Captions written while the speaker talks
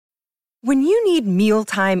When you need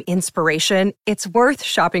mealtime inspiration, it's worth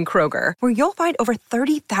shopping Kroger, where you'll find over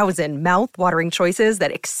 30,000 mouth-watering choices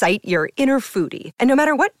that excite your inner foodie. And no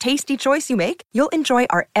matter what tasty choice you make, you'll enjoy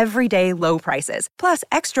our everyday low prices, plus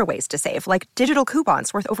extra ways to save, like digital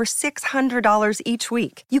coupons worth over $600 each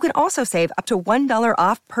week. You can also save up to $1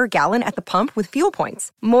 off per gallon at the pump with fuel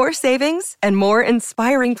points. More savings and more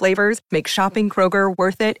inspiring flavors make shopping Kroger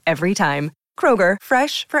worth it every time. Kroger,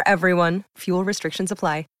 fresh for everyone. Fuel restrictions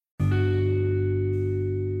apply.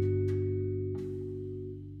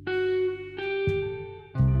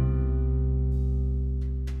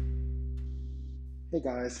 Hey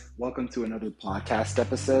guys, welcome to another podcast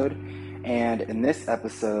episode. And in this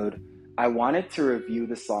episode, I wanted to review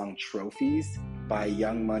the song Trophies by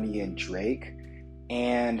Young Money and Drake.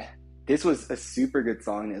 And this was a super good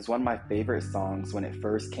song. It was one of my favorite songs when it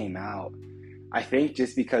first came out. I think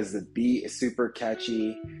just because the beat is super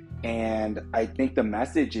catchy and I think the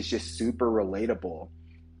message is just super relatable.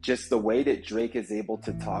 Just the way that Drake is able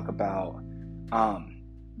to talk about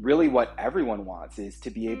really what everyone wants is to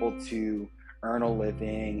be able to earn a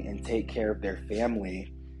living and take care of their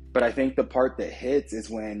family. But I think the part that hits is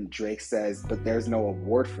when Drake says, but there's no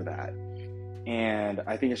award for that. And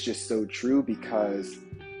I think it's just so true because,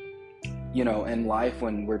 you know, in life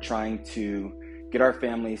when we're trying to get our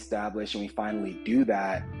family established and we finally do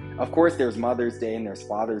that, of course there's Mother's Day and there's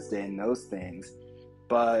Father's Day and those things,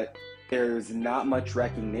 but there's not much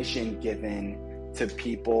recognition given to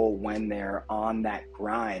people when they're on that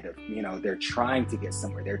grind of, you know, they're trying to get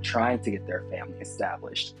somewhere, they're trying to get their family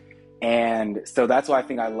established. And so that's why I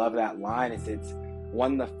think I love that line. Is it's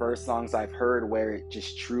one of the first songs I've heard where it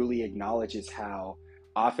just truly acknowledges how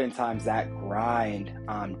oftentimes that grind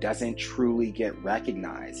doesn't truly get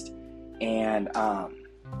recognized. And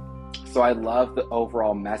so I love the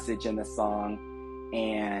overall message in the song,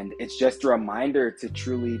 and it's just a reminder to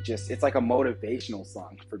truly just, it's like a motivational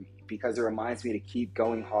song for me, because it reminds me to keep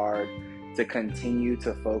going hard, to continue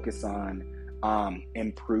to focus on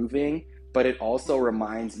improving. But it also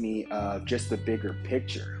reminds me of just the bigger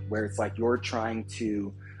picture, where it's like you're trying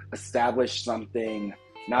to establish something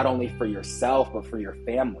not only for yourself, but for your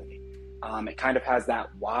family. It kind of has that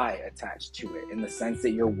why attached to it, in the sense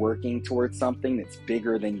that you're working towards something that's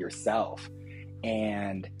bigger than yourself.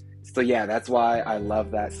 And so, yeah, that's why I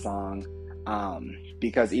love that song.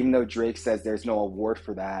 Because even though Drake says there's no award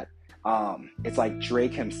for that, it's like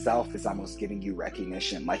Drake himself is almost giving you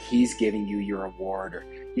recognition, like he's giving you your award, or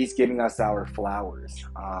he's giving us our flowers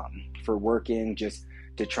for working just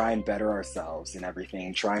to try and better ourselves and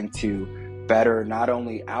everything, trying to better not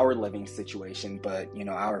only our living situation, but, you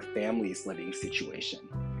know, our family's living situation.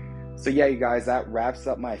 So yeah, you guys, that wraps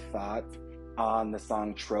up my thoughts on the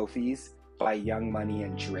song Trophies by Young Money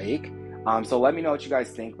and Drake. So let me know what you guys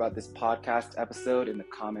think about this podcast episode in the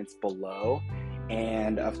comments below.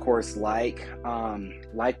 And of course, like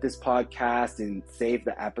this podcast and save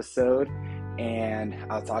the episode. And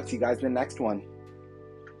I'll talk to you guys in the next one.